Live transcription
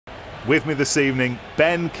With me this evening,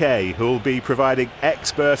 Ben Kay, who will be providing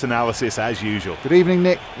expert analysis as usual. Good evening,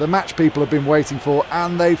 Nick. The match people have been waiting for,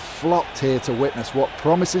 and they've flocked here to witness what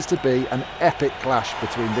promises to be an epic clash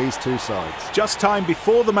between these two sides. Just time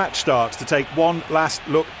before the match starts to take one last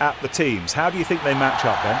look at the teams. How do you think they match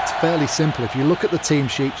up, Ben? It's fairly simple. If you look at the team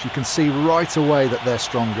sheets, you can see right away that they're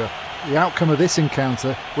stronger. The outcome of this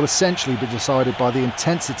encounter will essentially be decided by the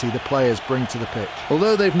intensity the players bring to the pitch.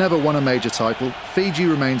 Although they've never won a major title, Fiji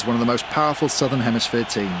remains one of the most powerful Southern Hemisphere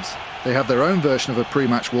teams. They have their own version of a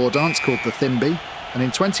pre-match war dance called the Thimby, and in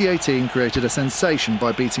 2018 created a sensation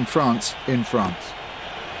by beating France in France.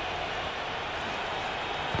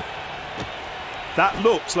 That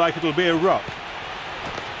looks like it'll be a ruck.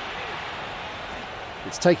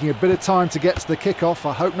 It's taking a bit of time to get to the kick-off.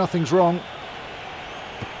 I hope nothing's wrong.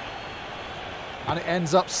 And it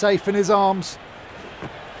ends up safe in his arms.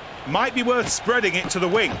 Might be worth spreading it to the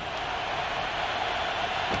wing.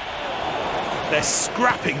 They're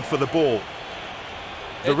scrapping for the ball.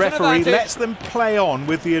 The referee lets them play on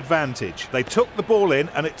with the advantage. They took the ball in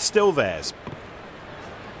and it's still theirs.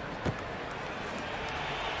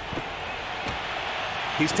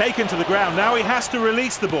 He's taken to the ground. Now he has to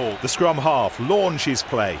release the ball. The scrum half launches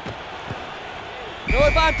play. No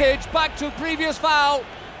advantage. Back to previous foul.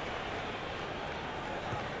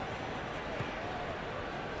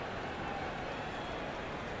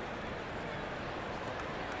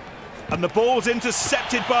 And the ball's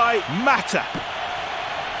intercepted by Mata.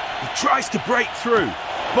 He tries to break through.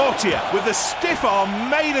 Mortier with a stiff arm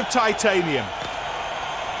made of titanium.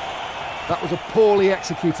 That was a poorly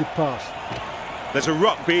executed pass. There's a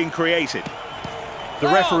ruck being created. The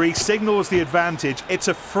referee signals the advantage. It's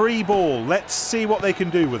a free ball. Let's see what they can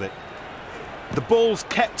do with it. The ball's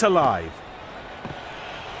kept alive.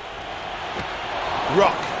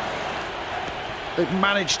 Ruck. They've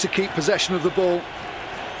managed to keep possession of the ball.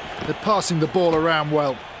 They're passing the ball around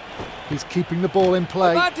well. He's keeping the ball in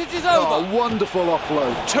play. Advantage is over. Oh, wonderful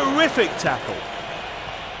offload. Terrific tackle.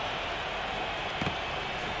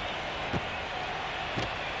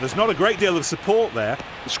 There's not a great deal of support there.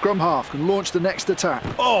 The scrum half can launch the next attack.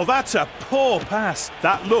 Oh, that's a poor pass.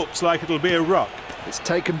 That looks like it'll be a ruck. It's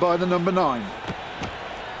taken by the number 9.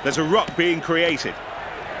 There's a ruck being created.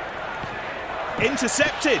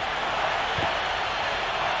 Intercepted.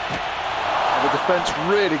 The defence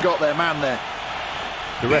really got their man there.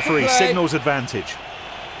 The referee signals advantage.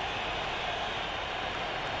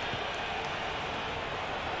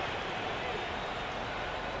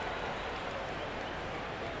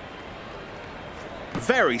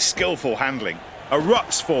 Very skillful handling. A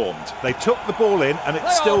ruck's formed. They took the ball in and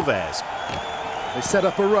it's still theirs. They set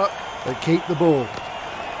up a ruck. They keep the ball.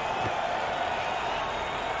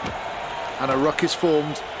 And a ruck is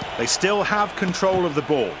formed. They still have control of the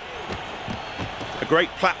ball. A great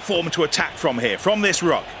platform to attack from here, from this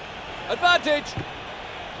ruck. Advantage.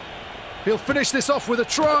 He'll finish this off with a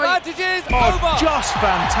try. Advantage is Oh, over. just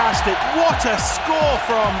fantastic. What a score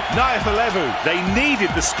from Naifalevu. They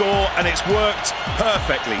needed the score and it's worked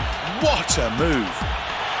perfectly. What a move.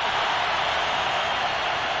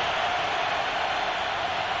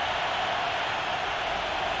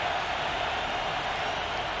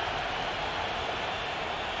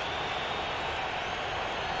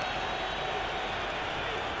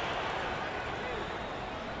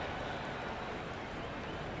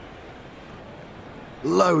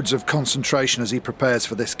 Loads of concentration as he prepares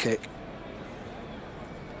for this kick.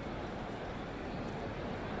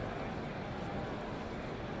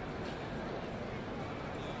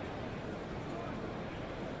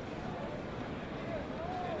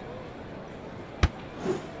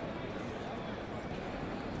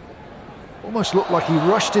 Almost looked like he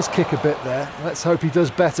rushed his kick a bit there. Let's hope he does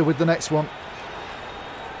better with the next one.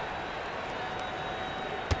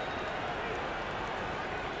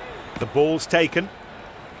 The ball's taken.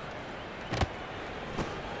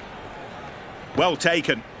 Well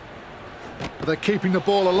taken. They're keeping the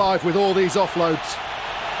ball alive with all these offloads.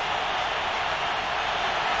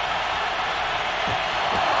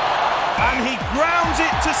 And he grounds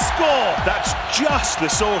it to score. That's just the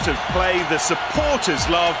sort of play the supporters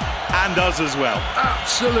love and us as well.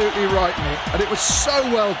 Absolutely right, Nick. And it was so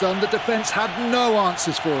well done, the defence had no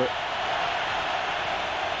answers for it.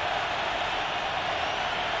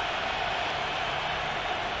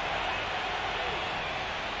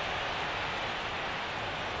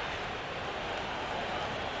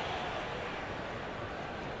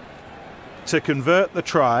 To convert the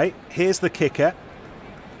try, here's the kicker.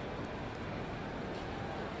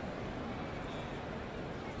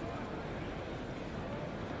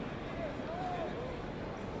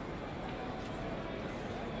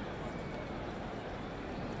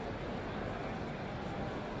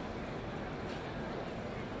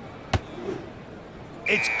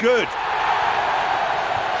 It's good.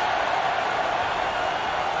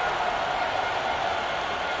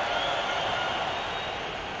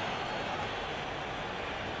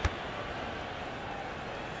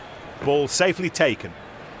 Ball safely taken.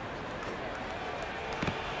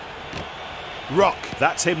 Rock,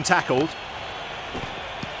 that's him tackled.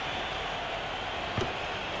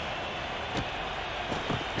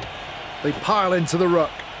 They pile into the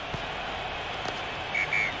ruck.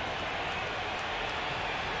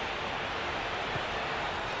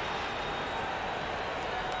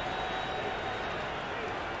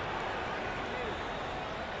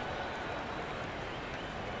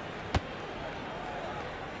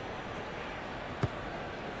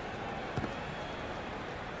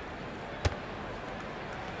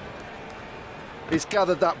 He's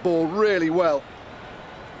gathered that ball really well.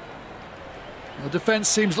 The defence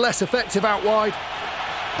seems less effective out wide.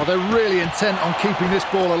 Oh, they're really intent on keeping this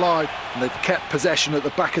ball alive. And they've kept possession at the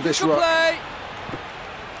back of this Good ruck. play.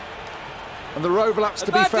 And there are overlaps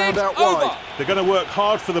to be found out Over. wide. They're going to work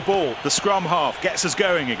hard for the ball. The scrum half gets us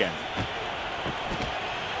going again.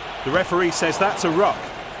 The referee says that's a ruck.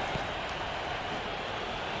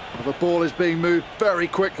 Well, the ball is being moved very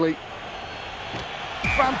quickly.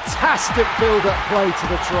 Fantastic build-up play to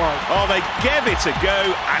the try. Oh, they gave it a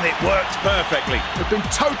go and it worked perfectly. They've been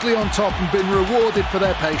totally on top and been rewarded for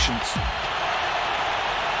their patience.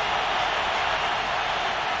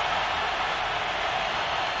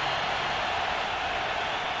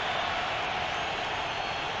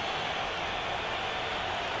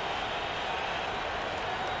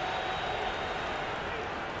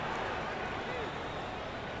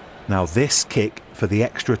 Now this kick for the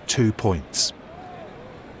extra 2 points.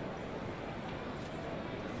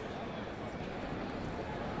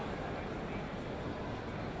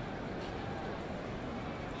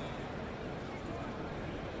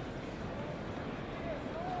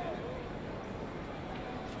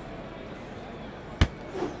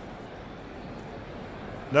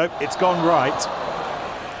 Nope, it's gone right.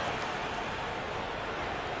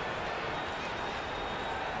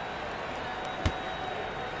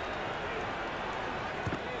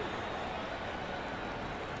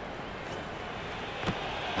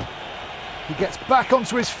 He gets back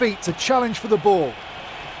onto his feet to challenge for the ball.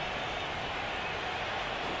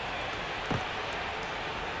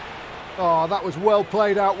 Oh, that was well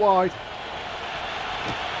played out wide.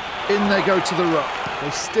 In they go to the ruck. They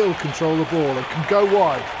still control the ball and can go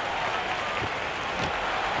wide.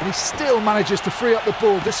 And he still manages to free up the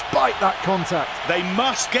ball despite that contact. They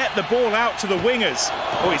must get the ball out to the wingers.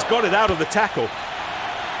 Oh, he's got it out of the tackle.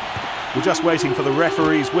 We're just waiting for the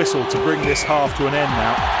referee's whistle to bring this half to an end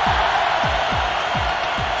now.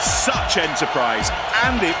 Such enterprise,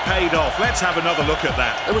 and it paid off. Let's have another look at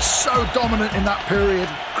that. They were so dominant in that period.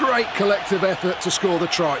 Great collective effort to score the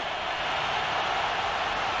try.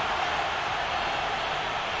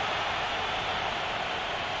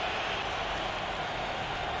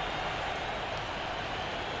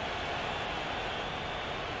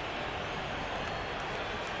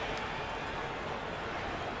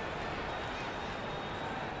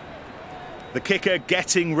 The kicker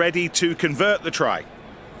getting ready to convert the try.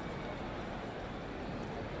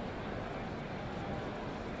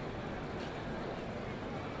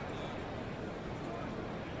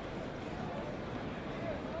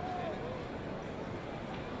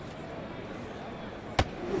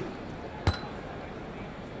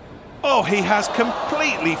 Oh, he has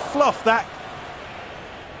completely fluffed that.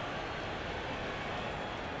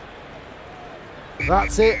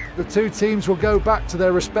 That's it. The two teams will go back to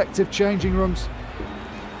their respective changing rooms.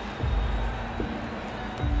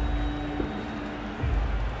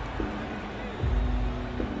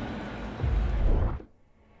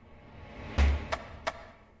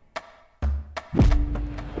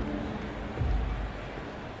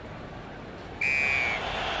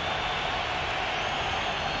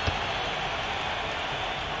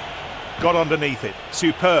 Got underneath it.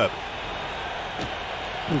 Superb.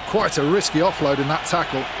 Quite a risky offload in that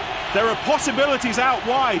tackle. There are possibilities out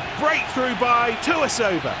wide. Breakthrough by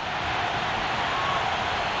Tuasova.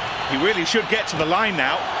 He really should get to the line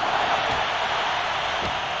now.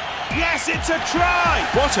 Yes, it's a try!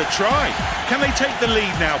 What a try! Can they take the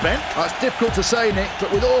lead now, Ben? That's difficult to say, Nick, but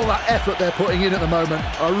with all that effort they're putting in at the moment,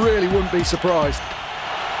 I really wouldn't be surprised.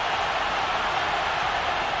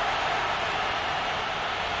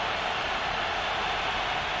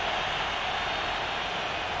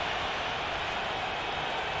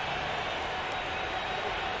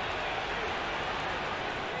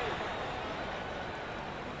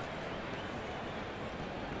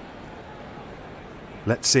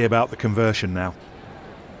 Let's see about the conversion now.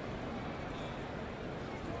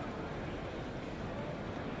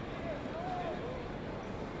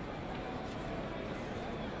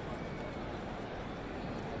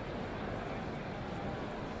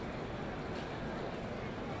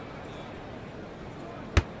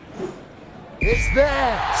 It's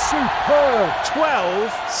there. Superb.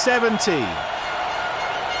 12-17.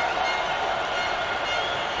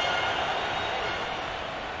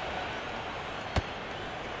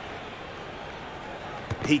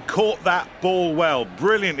 He caught that ball well,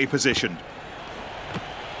 brilliantly positioned.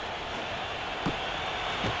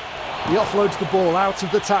 He offloads the ball out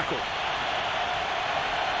of the tackle.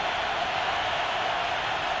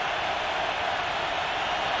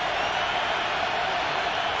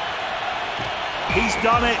 He's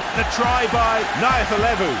done it, the try by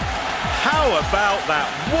Nyatalevu. How about that?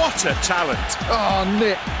 What a talent. Oh,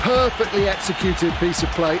 Nick, perfectly executed piece of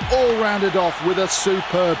play, all rounded off with a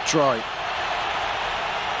superb try.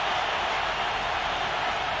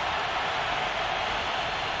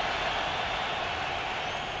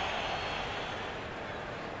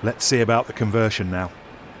 Let's see about the conversion now.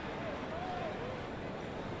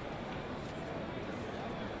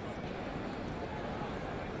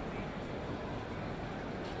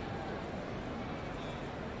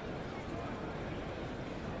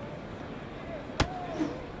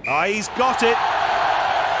 Ah, he's got it.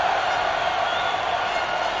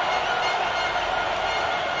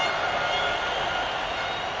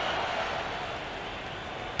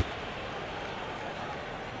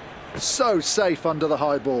 So safe under the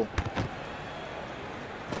high ball.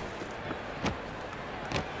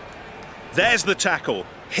 There's the tackle.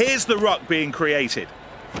 Here's the ruck being created.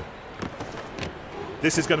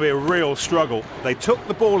 This is going to be a real struggle. They took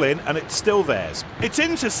the ball in and it's still theirs. It's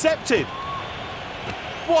intercepted.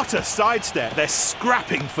 What a sidestep. They're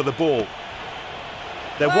scrapping for the ball.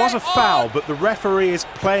 There was a foul, but the referee is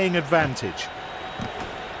playing advantage.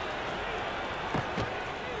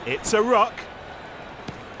 It's a ruck.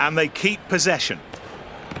 And they keep possession.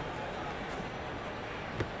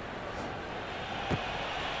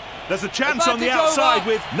 There's a chance on the outside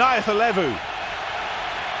with Nyatalevu.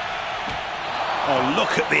 Oh,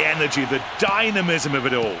 look at the energy, the dynamism of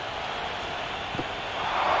it all.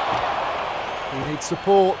 He needs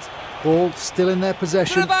support. Ball still in their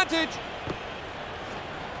possession. Advantage.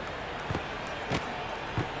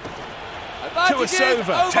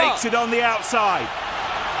 Tuasova takes it on the outside.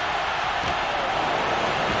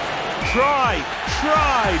 Try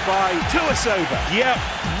by Tuasova. Yep,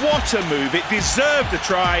 what a move. It deserved a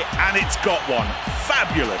try and it's got one.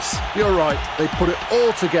 Fabulous. You're right, they put it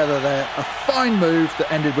all together there. A fine move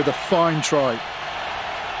that ended with a fine try.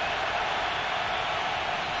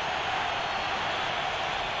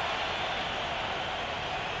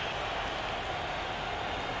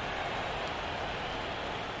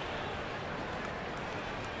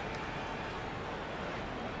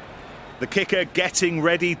 The kicker getting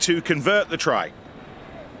ready to convert the try.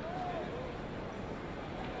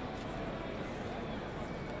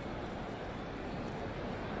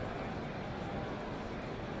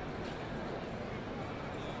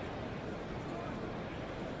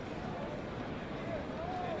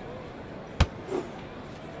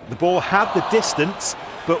 The ball had the distance,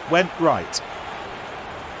 but went right.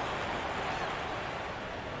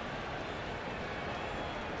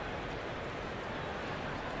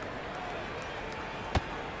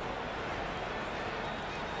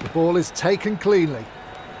 The ball is taken cleanly.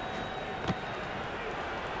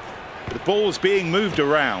 The ball's being moved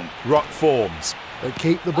around. Ruck forms. They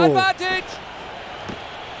keep the ball. Advantage.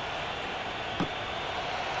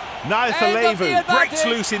 Nyatalevu breaks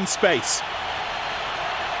loose in space.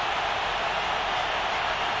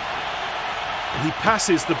 He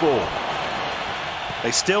passes the ball.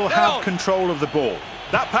 They still have control of the ball.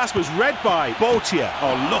 That pass was read by Boltier.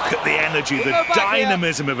 Oh, look at the energy, the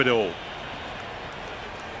dynamism of it all.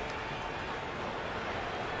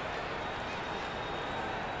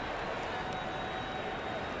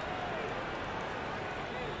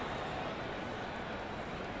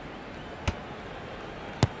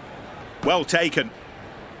 Well taken.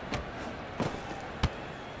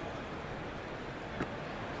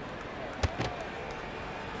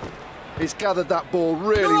 He's gathered that ball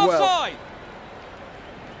really well.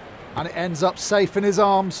 And it ends up safe in his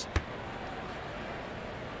arms.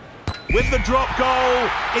 With the drop goal,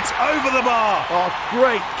 it's over the bar. Oh,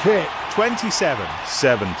 great kick.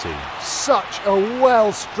 27-17. Such a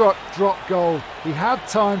well-struck drop goal. He had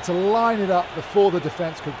time to line it up before the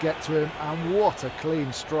defence could get to him, and what a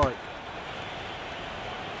clean strike.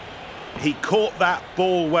 He caught that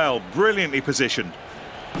ball well, brilliantly positioned.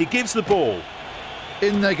 He gives the ball.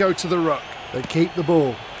 In they go to the ruck. They keep the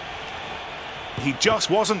ball. He just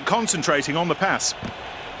wasn't concentrating on the pass.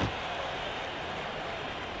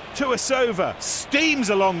 Tuasova steams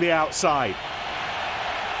along the outside.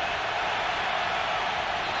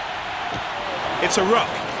 It's a ruck.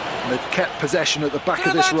 And they've kept possession at the back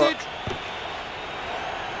of this ruck.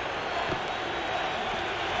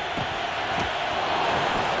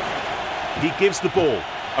 He gives the ball.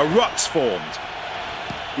 A ruck's formed.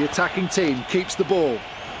 The attacking team keeps the ball.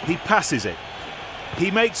 He passes it. He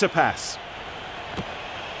makes a pass.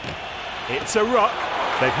 It's a ruck.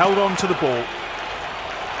 They've held on to the ball.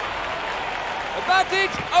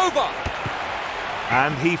 Advantage over.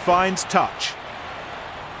 And he finds touch.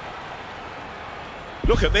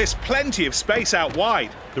 Look at this, plenty of space out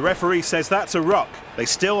wide. The referee says that's a ruck. They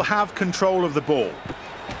still have control of the ball.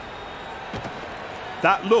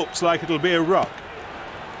 That looks like it'll be a ruck.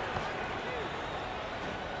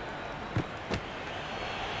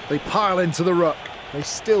 They pile into the ruck. They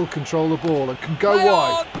still control the ball and can go Play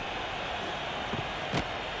wide. on.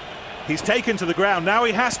 He's taken to the ground. Now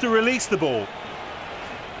he has to release the ball.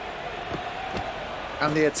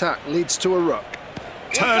 And the attack leads to a ruck.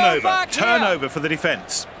 Turnover. back here. Turnover for the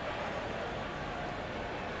defence.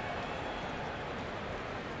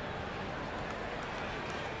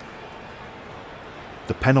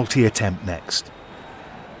 The penalty attempt next.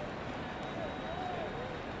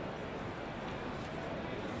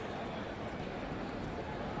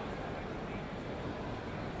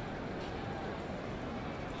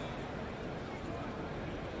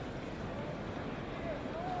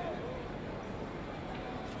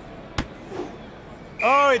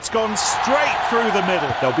 Oh, it's gone straight through the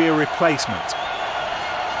middle. There'll be a replacement.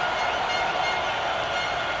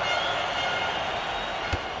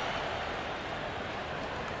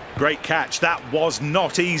 Great catch. That was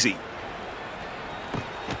not easy.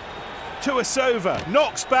 Tuasova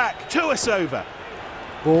knocks back. Tuasova.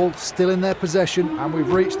 Ball still in their possession, and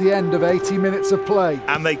we've reached the end of 80 minutes of play.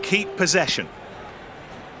 And they keep possession.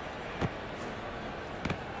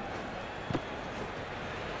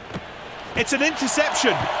 It's an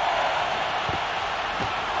interception.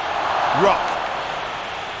 Ruck.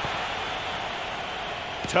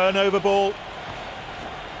 Turnover ball.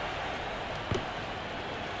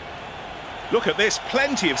 Look at this,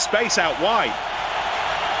 plenty of space out wide.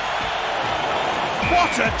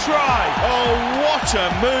 What a try! Oh, what a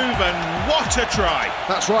move and what a try!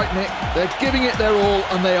 That's right, Nick. They're giving it their all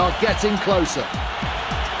and they are getting closer.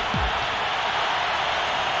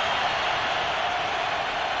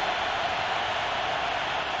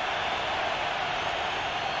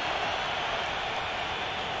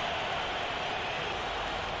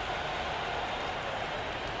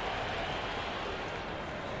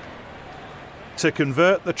 To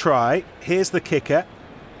convert the try, here's the kicker.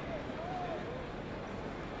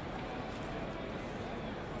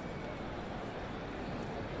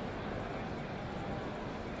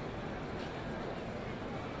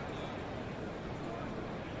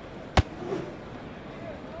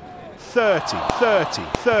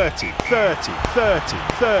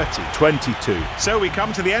 Thirty, 22. So we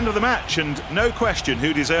come to the end of the match and no question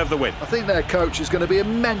who deserved the win. I think their coach is going to be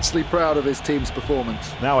immensely proud of his team's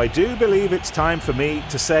performance. Now I do believe it's time for me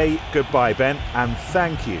to say goodbye, Ben, and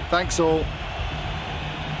thank you. Thanks all.